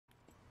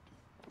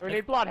We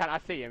need Bloodhound. I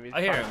see him. He's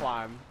I hear trying to him.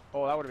 climb.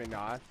 Oh, that would have been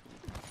nice.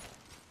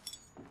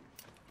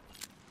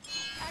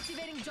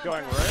 Activating jump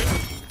Going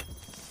drive. room.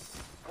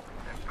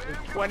 There's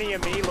 20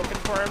 of me looking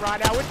for him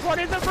right now. Which one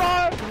is it,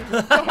 bro?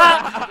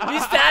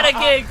 He's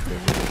panicking.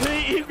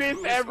 He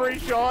missed every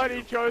shot.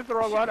 He chose the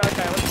wrong one.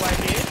 Okay, let's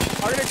wait here.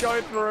 I'm gonna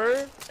go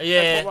through.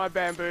 Yeah. And put my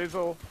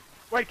bamboozle.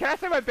 Wait, can I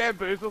say my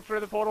bamboozle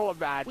through the portal?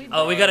 Imagine.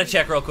 Oh, we gotta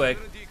check real quick.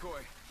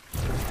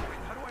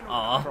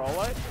 Aw.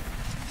 Control it.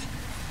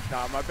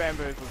 Nah, my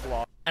bamboozle's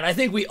lost. And I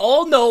think we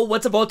all know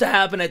what's about to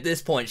happen at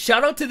this point.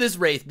 Shout out to this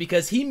Wraith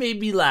because he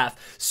made me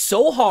laugh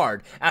so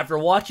hard after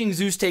watching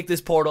Zeus take this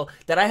portal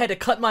that I had to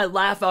cut my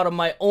laugh out of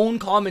my own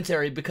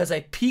commentary because I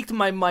peaked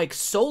my mic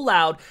so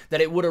loud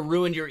that it would have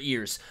ruined your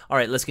ears.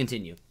 Alright, let's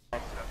continue.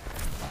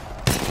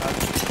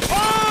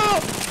 Oh!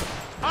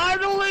 I'm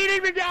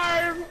deleting the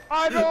game!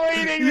 I'm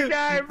deleting the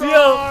game, bro!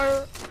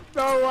 Yo.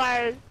 No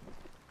way!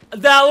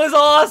 That was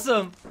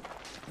awesome!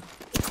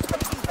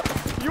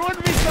 You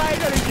wouldn't be saying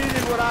that if you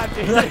did what I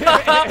did.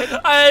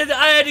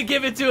 I had to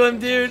give it to him,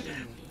 dude.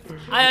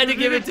 I had to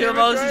give it to him.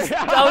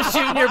 I was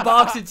shooting your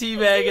box and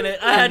teabagging it.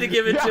 I had to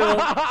give it to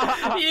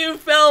him. You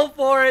fell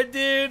for it,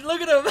 dude.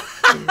 Look at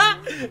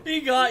him.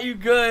 He got you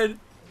good.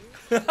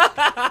 He's so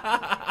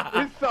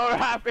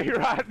happy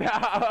right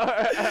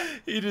now.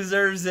 He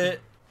deserves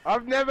it.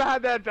 I've never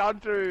had that done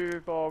to me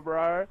before,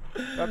 bro.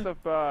 That's a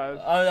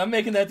first. I'm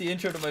making that the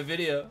intro to my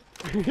video.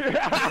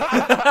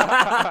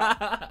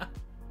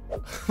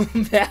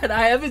 Man,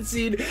 I haven't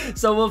seen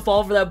someone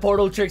fall for that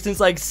portal trick since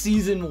like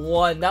season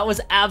 1. That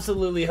was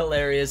absolutely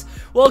hilarious.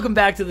 Welcome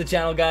back to the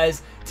channel,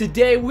 guys.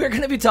 Today we're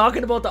gonna be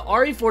talking about the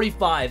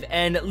RE45.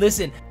 And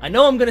listen, I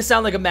know I'm gonna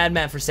sound like a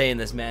madman for saying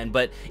this, man,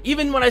 but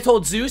even when I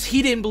told Zeus,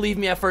 he didn't believe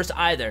me at first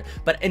either,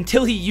 but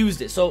until he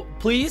used it. So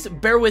please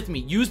bear with me.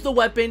 Use the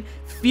weapon,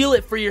 feel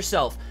it for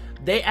yourself.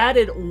 They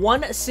added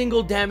 1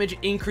 single damage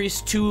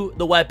increase to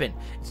the weapon.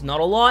 It's not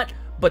a lot,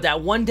 but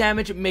that 1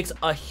 damage makes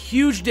a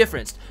huge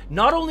difference.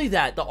 Not only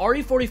that, the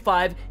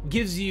RE45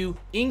 gives you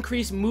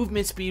increased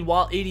movement speed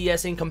while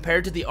ADSing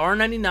compared to the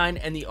R99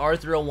 and the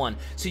R301.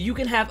 So you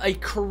can have a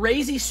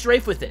crazy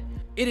strafe with it.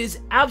 It is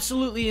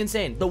absolutely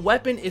insane. The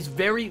weapon is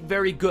very,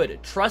 very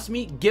good. Trust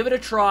me, give it a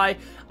try.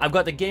 I've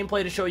got the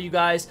gameplay to show you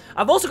guys.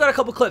 I've also got a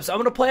couple clips. I'm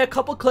gonna play a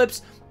couple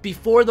clips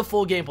before the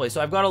full gameplay.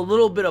 So I've got a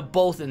little bit of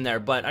both in there,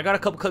 but I got a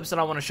couple clips that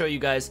I want to show you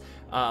guys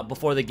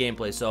before the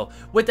gameplay. So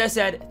with that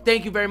said,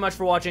 thank you very much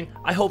for watching.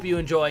 I hope you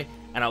enjoy,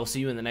 and I will see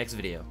you in the next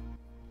video.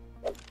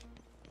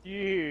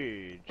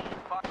 Huge.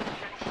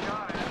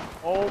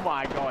 Oh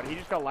my god, he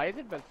just got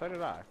lasered, but so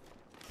did I.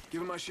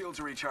 Giving my shield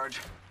to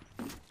recharge.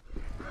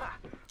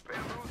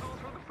 Bamboozles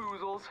for the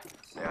foozles.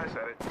 Yeah, I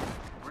said it.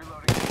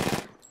 Reloading.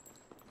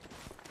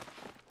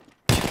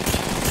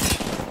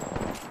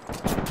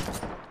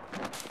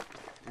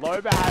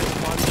 Loba has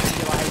 1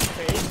 singular HP.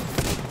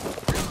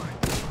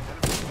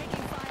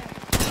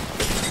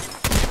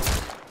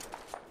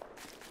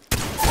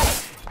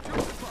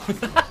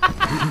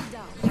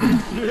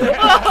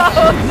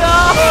 Oh no!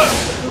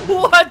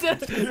 What? Do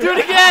it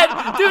again!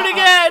 Do it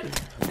again!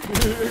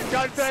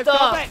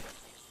 Stop it!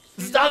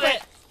 Stop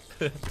it!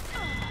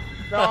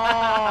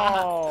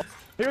 No!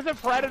 He was a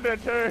predator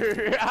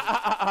too!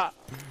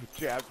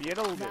 Champion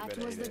eliminated.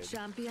 That was the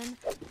champion.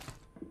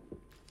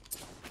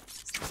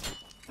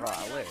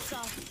 Right, wait.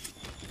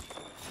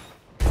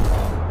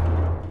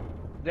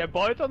 They're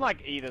both on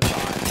like either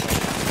side.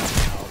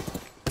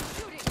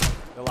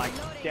 They're like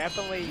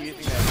definitely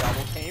using their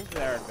double team to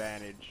their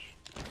advantage.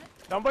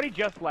 Somebody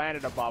just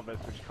landed above us,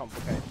 which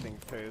complicates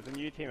things too. There's a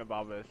new team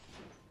above us.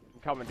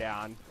 I'm coming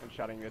down and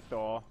shutting this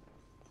door.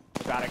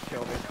 About to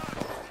kill this.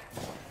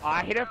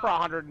 I hit it for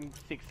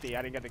 160.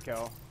 I didn't get the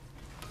kill.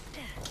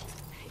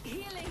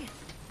 Healing.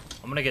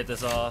 I'm gonna get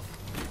this off.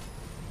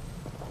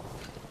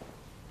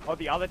 Oh,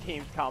 the other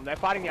team's come. They're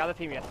fighting the other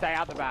team here. Stay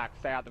out the back.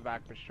 Stay out the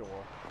back for sure.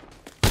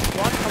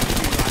 One comes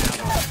to you right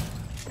now.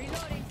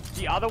 Reloading.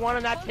 The other one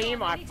in that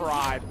team, I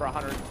fried for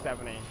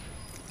 170.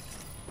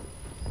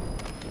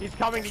 He's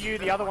coming to you,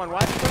 the other one. Why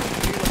is he coming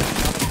to you with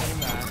another team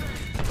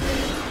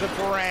there? The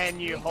brand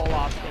new whole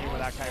ass team where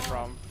that came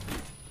from.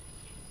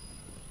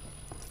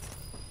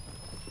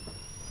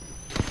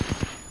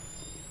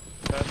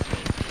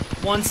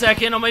 First, 1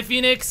 second on my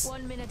Phoenix.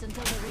 1 minute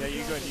until the yeah,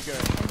 you good, you good.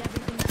 and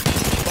everything.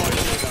 Oh,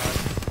 you good,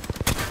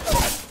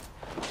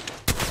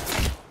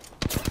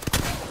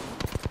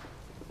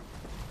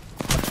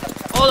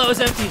 Oh, that was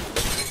empty.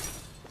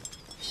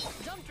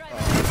 Jump drive.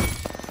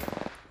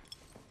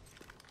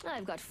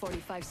 I've got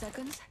 45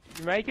 seconds.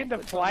 You making the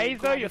plays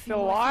though? You're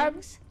still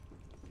alive?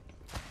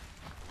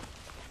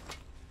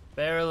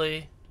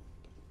 Barely.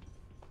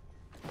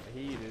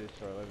 He did this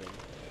for a living.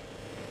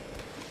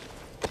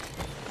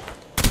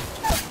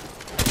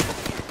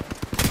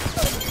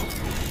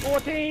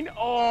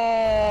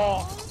 Oh!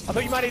 I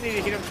thought you might need to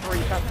hit him 3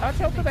 times. How much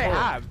health do they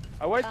have?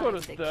 I always thought it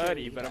was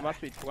 30, but it must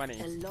be 20.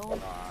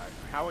 Alright,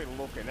 how are we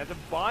looking? There's a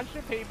bunch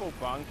of people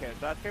bunkers.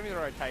 That's gonna be the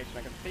rotation.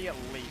 I can see at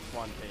least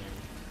 1 team.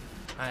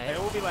 They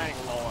will be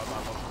landing lower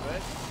by the looks of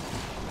it.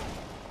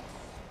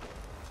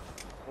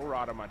 All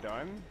right on my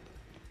dome.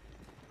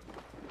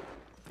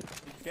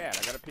 scared.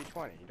 I got a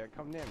P20. Don't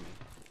come near me.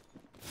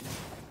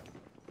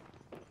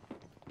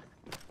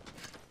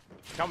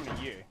 Coming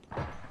to you.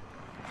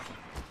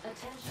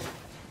 Attention.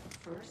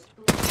 First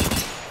blood.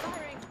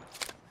 Firing.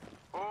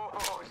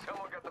 Oh,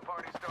 someone got the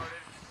party started.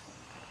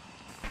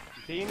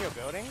 Is he in your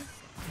building?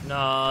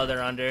 No,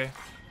 they're under.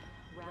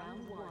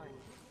 Round 1.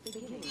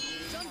 Beginning.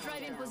 Jump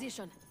drive in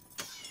position.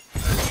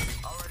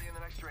 Already in the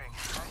next ring.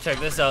 Check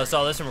this out.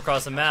 Saw this from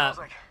across the map.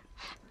 Sounds like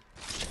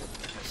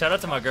Shout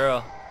out to my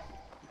girl.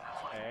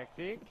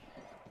 Hectic.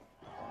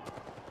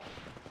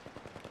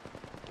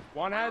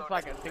 One has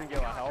like a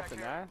singular health in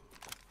there.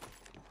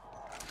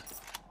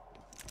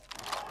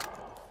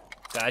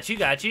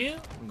 Got you.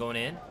 I'm going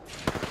in.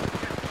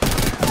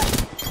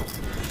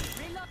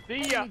 Reload.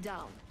 See ya. Enemy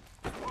down.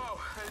 whoa,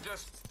 they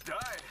just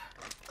died.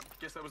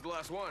 Guess that was the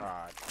last one.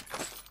 Alright.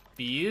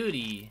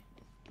 Beauty.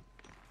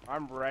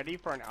 I'm ready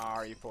for an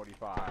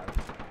RE45.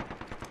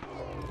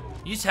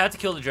 You just had to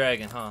kill the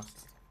dragon, huh?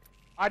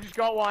 I just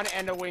got one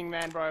and a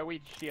wingman, bro. We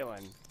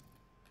chillin'.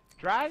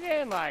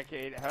 Dragon, like,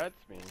 it hurts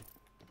me.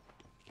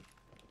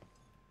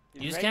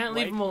 It You just makes can't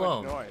leave way him too much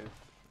alone. noise.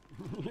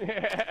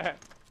 Yeah.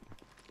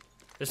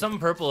 There's something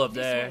purple up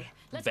This there. way.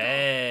 Let's go.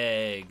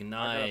 Bag. I got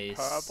a Nice.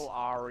 purple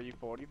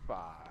RE45.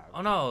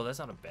 Oh no, that's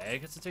not a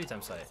bag. It's a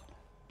 3x sight.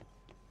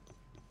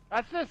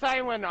 That's the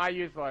same when I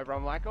use Lober.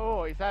 I'm like,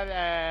 oh, is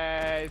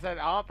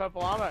that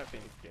purple armor?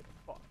 Things get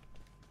fucked.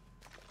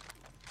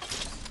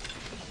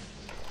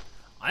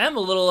 I am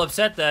a little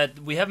upset that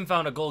we haven't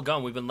found a gold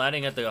gun. We've been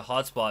landing at the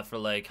hotspot for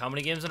like how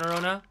many games in a row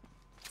now?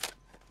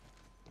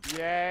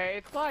 Yeah,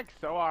 it's like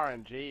so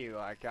RNG.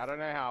 Like, I don't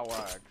know how it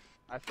works.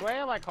 I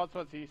swear, like,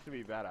 hotspots used to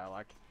be better.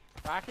 Like,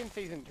 back in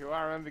season 2,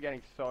 I remember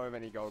getting so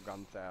many gold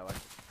guns there. Like,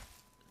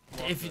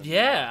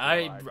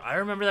 I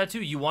remember that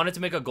too. You wanted to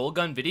make a gold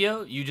gun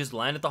video, you just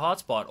land at the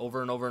hotspot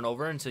over and over and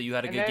over until you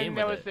had a and good then game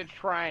there with was it. the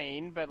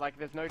train, but like,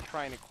 there's no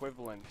train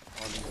equivalent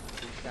on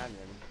the Canyon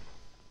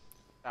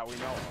that we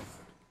know of.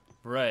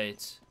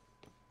 Right.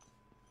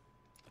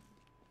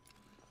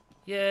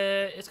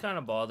 Yeah, it's kind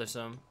of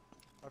bothersome.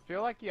 I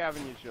feel like you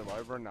haven't used your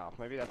Lober enough.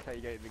 Maybe that's how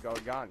you get the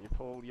gold gun. You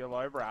pull your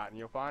Lober out and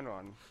you'll find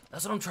one.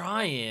 That's what I'm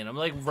trying. I'm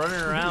like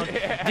running around.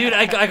 Dude,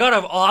 I got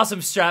an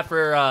awesome strap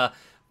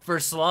for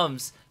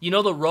slums. You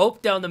know the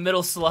rope down the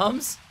middle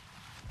slums?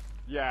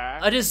 Yeah.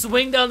 I just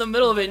swing down the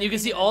middle of it and you can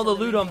see all the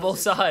loot on both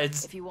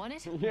sides. If you want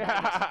it.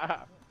 Yeah.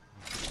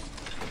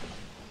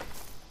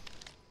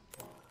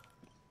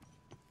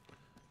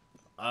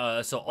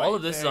 So all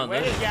of this is on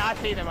wait, this. yeah, I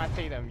see them.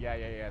 Yeah.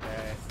 They're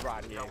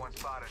right here. Got one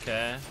spotted.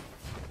 Okay.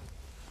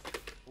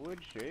 Would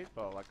shoot,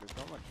 but like, there's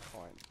not much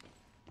point.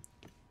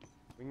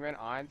 Wingman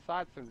iron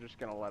sights, I'm just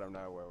gonna let them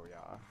know where we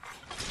are.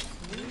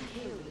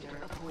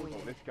 Oh,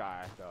 this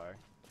guy, though.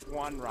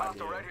 One right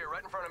Hostile here. right here,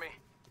 right in front of me.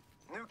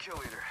 New kill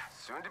leader,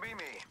 soon to be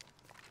me.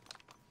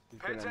 He's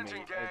Pay gonna attention,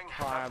 meet gang.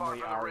 a Not far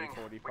timely from the ring.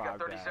 We got RE45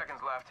 30 guy.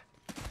 seconds left.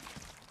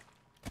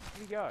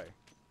 Where'd he go?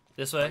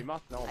 This He way.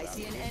 must know I about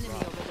see it. an He's enemy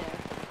right. over there.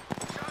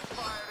 Shots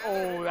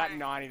fired. Oh, that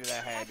 90 to the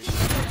head is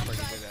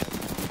pretty good.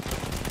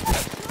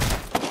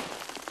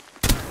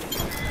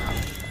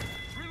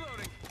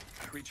 Reloading.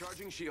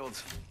 Recharging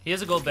shields. He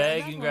has a gold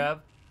bag you can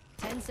grab.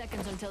 10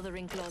 seconds until the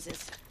ring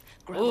closes.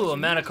 Grab Ooh, what a you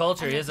man of need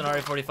culture. and He has an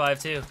let's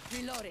RE45 too. go.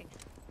 Reloading.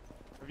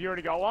 Have you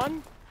already got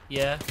one?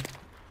 Yeah.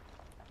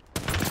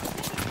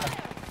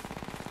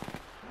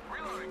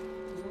 Reloading.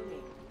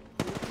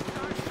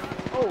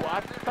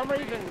 Oh, for some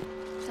reason,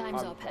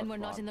 Time's I'm up, and we're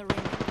not smart. in the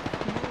ring.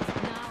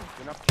 Move now.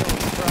 you're not killing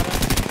me, brother.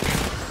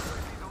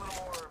 Needs a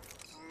little more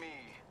me.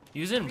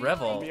 Using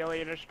Revol.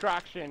 Merely a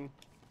distraction.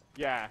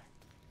 Yeah.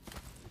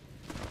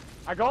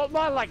 I got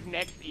my, like,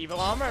 next evil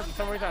armor, and for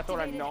some reason I thought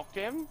I knocked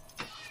him.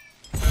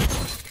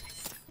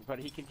 But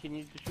he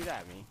continues to shoot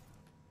at me.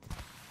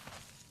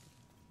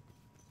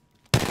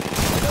 I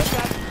thought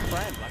that's his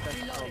friend, like, that's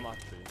so Reloading. must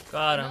be.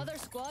 Got him. Another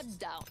squad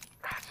down.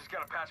 Just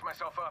gotta patch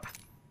myself up.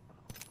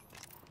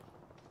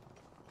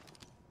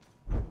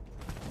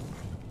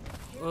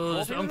 Ooh,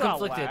 What I'm people are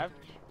conflicted. left?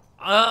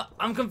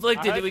 I'm I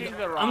conflicted. heard Do we? she's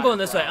the I'm right going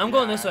this way. side, I'm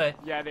going yeah. this way.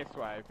 Yeah, this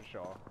way, for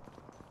sure.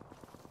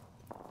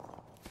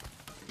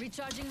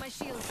 Recharging my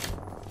shields.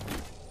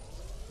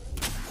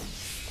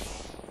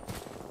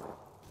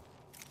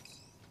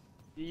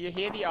 You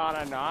hear the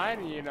Honor 9,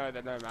 and you know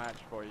they're no match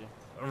for you.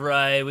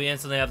 Right. We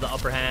instantly have the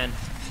upper hand.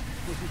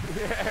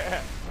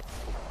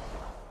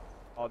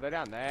 Oh, they're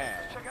down there.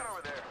 Check out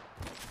over there.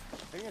 I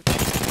think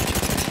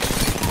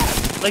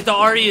it's... Like the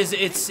RE is.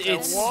 It's. It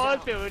was,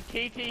 dude.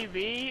 TTV.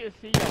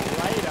 See you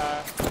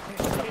later.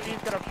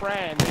 TTV's got a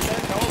friend. They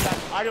don't know that.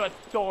 I got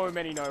so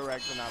many no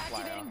regs on that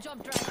player. Activating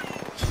jump drive.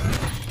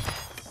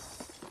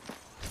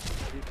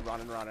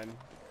 He's running.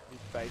 He's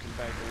faking.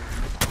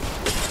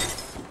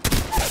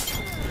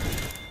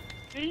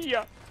 See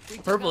ya. We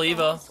took Purple out the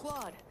Evo. whole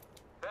squad.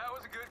 That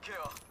was a good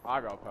kill. I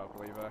got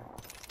purple Evo.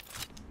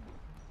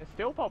 It's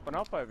still popping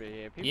up over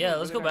here. People Yeah,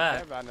 let's really go don't back.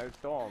 care about no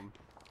storm.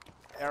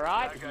 They're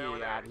right That guy over here,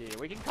 there. out here.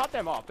 We can cut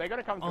them off. They're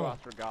gonna come to Oh. us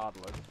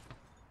regardless.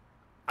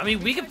 I mean,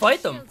 we can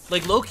fight them.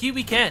 Like low key,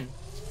 we can.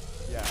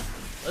 Yeah.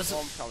 Let's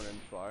Storm's coming in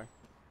slow.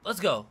 let's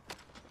go.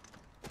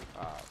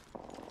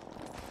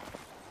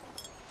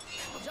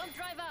 Jump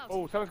drive out.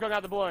 Oh, someone's going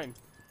out the balloon.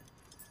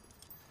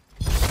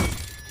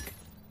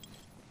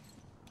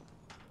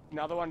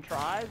 Another one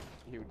tries.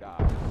 He'll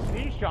die.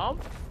 Did he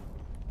jump?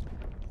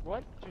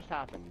 What just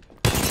happened?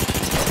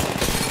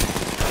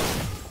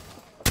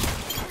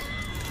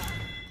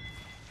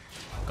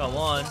 Got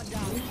one. Let's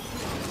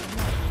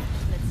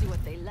see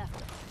what they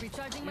left.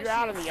 Recharging my You're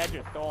out on shields. the edge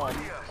of storm.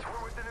 Yes,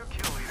 we're with the new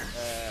kill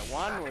leader.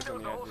 One was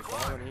on the edge of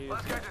storm and he's...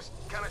 Last guy just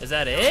kinda Is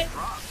that it?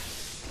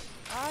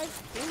 I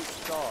think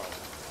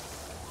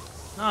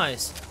so.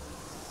 Nice.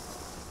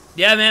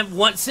 Yeah,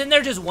 man. Sitting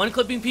there just one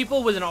clipping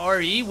people with an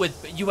RE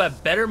with you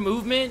have better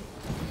movement.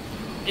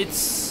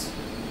 It's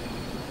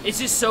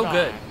just so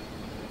good.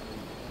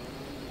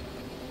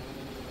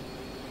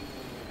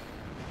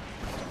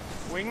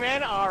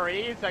 Wingman RE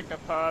is like the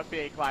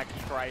perfect like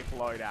strafe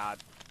loadout.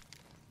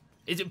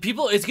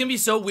 It's gonna be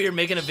so weird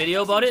making a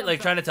video about it,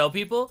 like trying to tell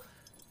people,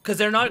 because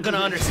they're not gonna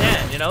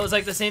understand. You know, it's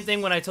like the same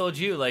thing when I told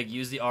you like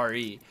use the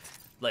RE.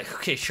 Like,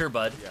 okay, sure,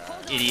 bud.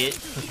 Yeah. Idiot.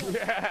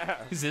 Yeah.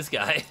 Who's this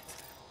guy?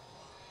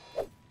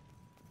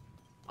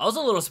 I was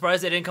a little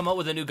surprised they didn't come out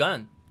with a new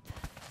gun.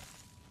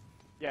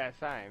 Yeah,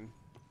 same.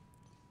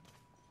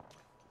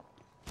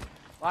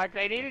 Like,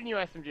 they need a new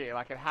SMG.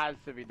 Like, it has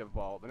to be the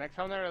Vault. The next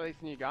time they release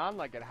a new gun,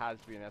 like, it has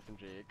to be an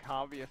SMG. It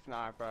can't be a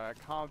sniper. It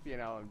can't be an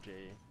LMG.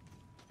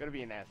 It's gotta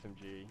be an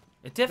SMG.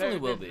 It definitely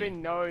will There's be.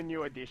 been no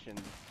new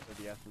additions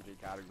to the SMG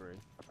category.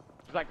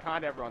 It's like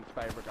kind of everyone's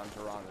favorite gun to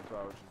run as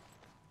well, which is...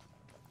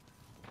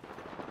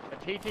 A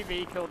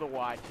TTV killed a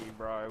YT,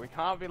 bro. We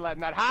can't be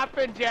letting that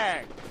happen,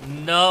 Jack.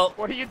 No.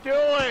 What are you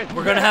doing?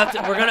 We're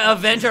gonna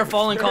avenge our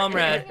fallen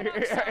comrade.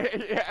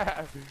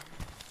 Yeah.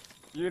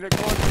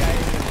 Unicorn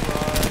gaming,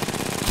 bro.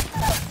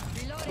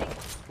 Reloading.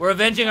 We're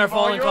avenging our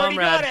fallen you already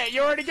comrade. got it.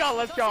 You already got it.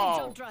 Let's Tossing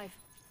go. jump drive.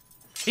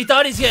 He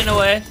thought he's getting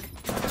away.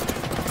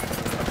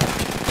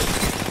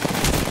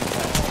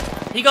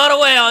 He got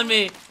away on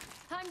me.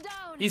 I'm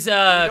down. He's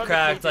got the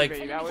cracked. TTV,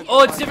 Like, that was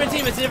oh, it's a fun. different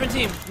team. It's a different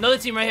team. Another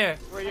team right here.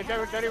 Well, you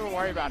don't even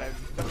worry about it.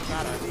 It doesn't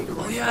matter.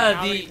 Oh yeah,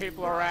 How many the.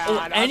 people are around. Oh,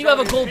 and you have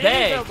a gold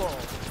bag. Invisible.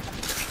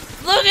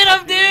 Look at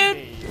him, dude.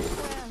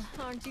 Well,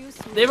 aren't you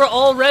sweet? They were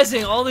all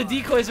rezzing. All the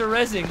decoys were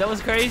rezzing. That was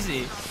crazy.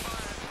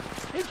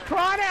 He's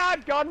trying to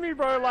outgun me,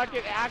 bro. Like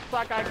it acts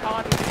like I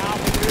can't just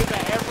outmaneuver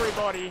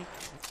everybody.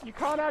 You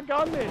can't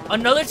outgun me.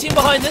 Another team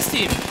behind this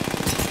team.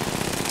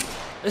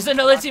 There's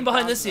another team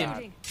behind this team.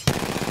 Reloading.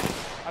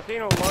 I've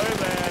seen a low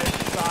there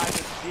decide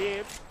to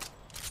dip.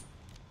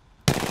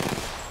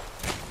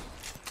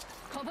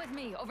 Come with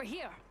me over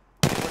here.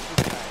 What's his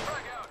name?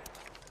 Frag out.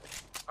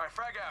 Alright,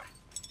 frag out.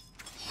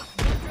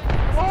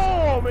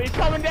 Oh, he's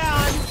coming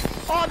down.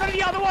 Oh, there's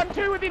the other one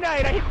too with the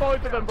nade. I hit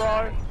both of them,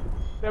 bro.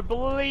 They're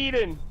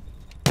bleeding.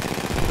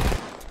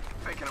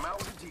 Faking him out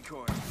with a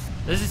decoy.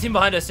 There's a team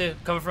behind us too,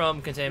 coming from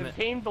The containment.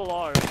 team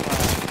below.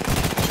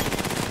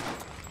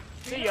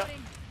 See ya.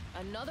 Reloading.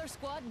 Another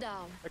squad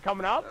down. They're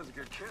coming up. That was a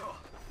good kill.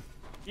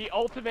 The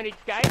ultimate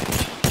escape.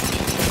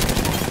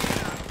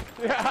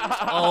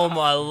 Oh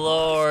my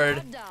lord.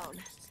 Squad down.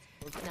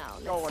 Now,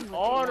 let's Going see what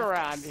on they left.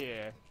 around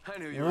here. I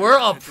knew you were We're a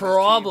gonna fit into this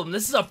problem.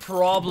 This is a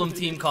problem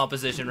team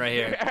composition right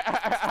here. team.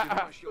 Give him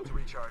a shield to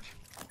recharge.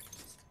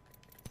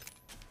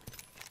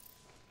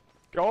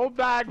 Gold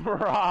bag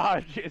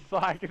Mirage is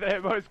like the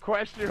most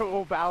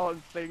questionable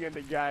balance thing in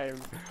the game.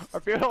 I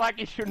feel like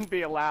you shouldn't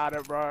be allowed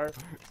it, bro.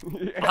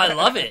 I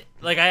love it.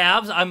 Like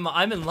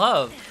I'm in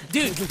love,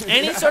 dude.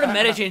 Any sort of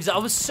meta changes. I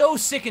was so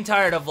sick and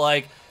tired of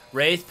like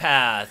Wraith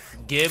Path,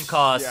 Give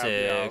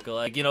Caustic, Yeah.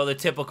 like you know the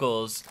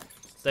typicals.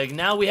 Like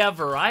now we have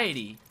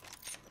variety.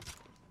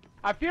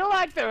 I feel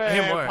like the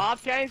Hear more.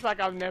 past games, like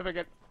I've never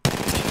get.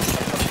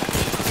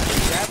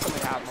 Definitely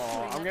have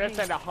more. I'm gonna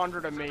send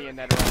 100 of me in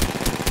that direction.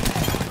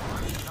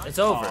 It's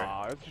over.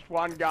 Oh, it's just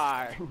one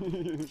guy.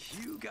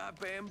 You got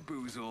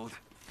bamboozled.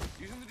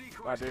 Using the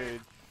decoy. My dude.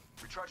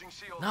 Recharging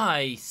shield.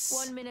 Nice.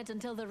 1 minute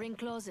until the ring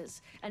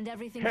closes, and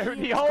everything here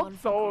The is gone old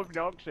so for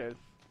obnoxious.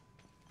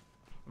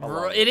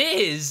 It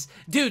is,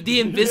 dude.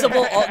 The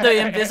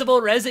invisible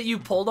res that you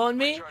pulled on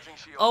me. Recharging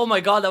shield. Oh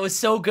my god, that was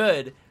so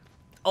good.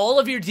 All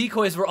of your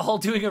decoys were all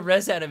doing a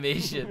res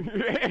animation.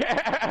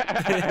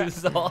 It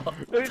was all-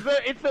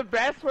 It's the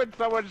best when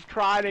someone's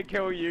trying to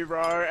kill you,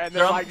 bro, and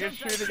they're They're- like just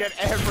shooting at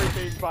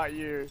everything but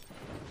you.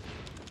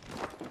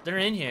 They're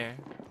in here.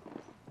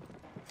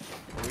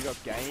 We got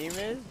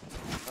gamers.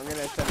 I'm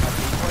gonna send my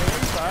decoy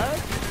in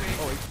first.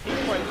 Oh, his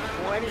decoy's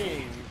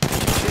 20.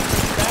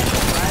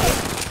 50 right?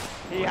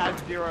 He has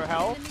 0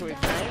 health to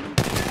his name.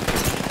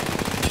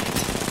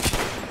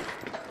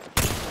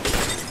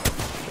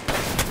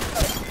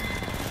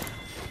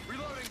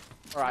 Reloading.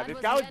 Alright, this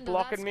guy was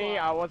blocking me.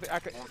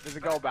 There's a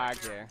gold bag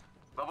here.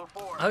 Level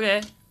 4.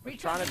 Okay. I was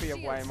trying to be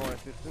of way more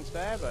assistance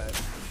there, but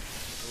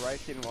the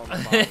race didn't want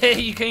me.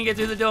 You couldn't get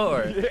through the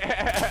door.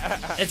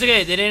 Yeah. It's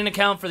okay. They didn't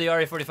account for the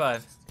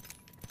RE45.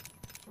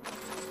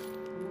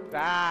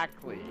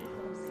 Exactly.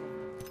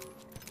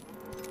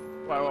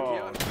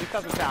 Whoa. This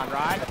doesn't sound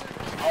right.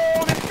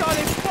 Oh, this gun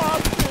is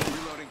busted!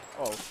 Reloading.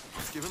 Oh,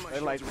 Give him my they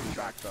shield laid to me recharge.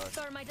 back though.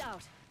 Thermite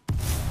out.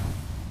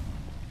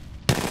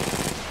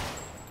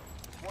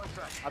 One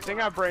sec. I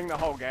think I bring the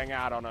whole gang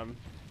out on them.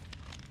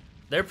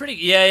 They're pretty.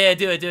 Yeah,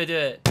 do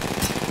it.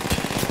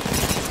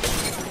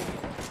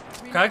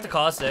 Crack the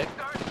caustic.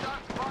 Start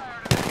shots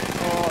fired.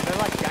 Oh, they're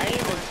like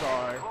gamers,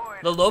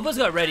 bro. The Loba's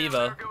got red Evo.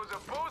 There goes a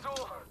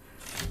boozle.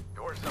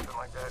 Or something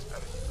like that.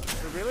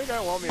 They really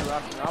don't want me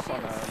rushing up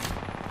on them.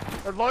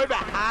 The Loba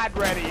had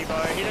red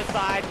Evo. He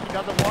decides he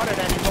doesn't want it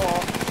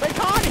anymore. They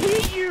can't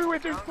hit you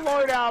with this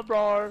slowdown,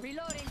 bro.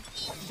 Reloading.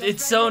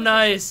 It's so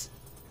nice.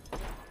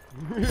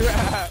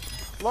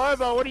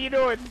 Loba, what are you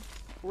doing?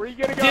 Where are you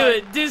gonna go? Do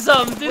it. Do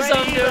something. Do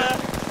something. Do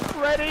it.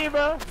 Red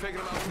Eva.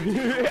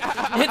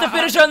 Hit the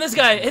finisher on this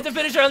guy. Hit the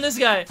finisher on this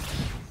guy.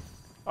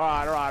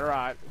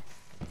 Alright.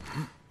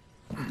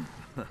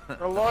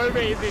 The Loba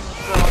is in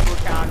struggle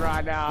count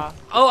right now.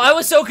 Oh, I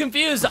was so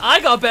confused. I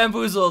got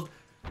bamboozled.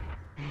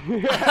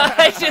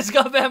 I just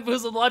got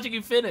bamboozled watching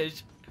you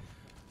finish.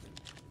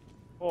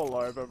 Poor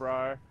Loba,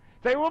 bro.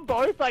 They were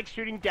both like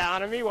shooting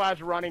down at me while I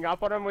was running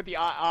up on them with the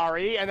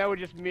RE, and they were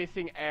just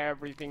missing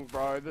everything,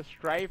 bro. The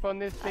strafe on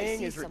this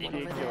thing is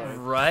ridiculous.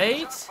 Right?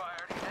 Shots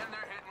fired, and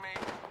they're hitting me.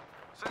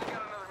 Sending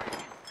out another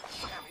mage.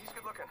 Damn, he's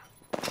good looking.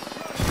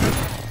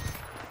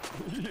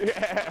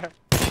 Yeah.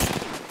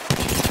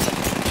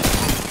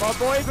 My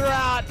boys are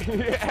out.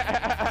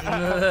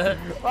 Yeah.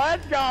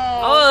 Let's go.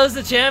 Oh, that was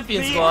the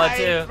champion squad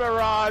too.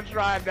 Barrage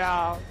right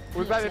now.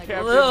 Was that the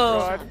champion Whoa.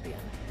 squad?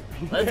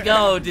 Let's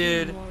go,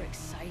 dude. More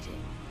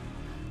exciting.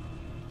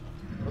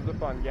 It was a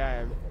fun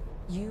game.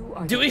 You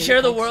are Do the we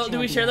share the Apex world? Do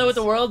we share that with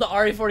the champions.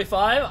 world? The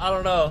RE45? I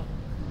don't know.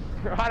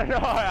 I don't know.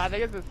 I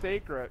think it's a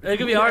secret. It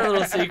could be our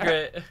little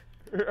secret.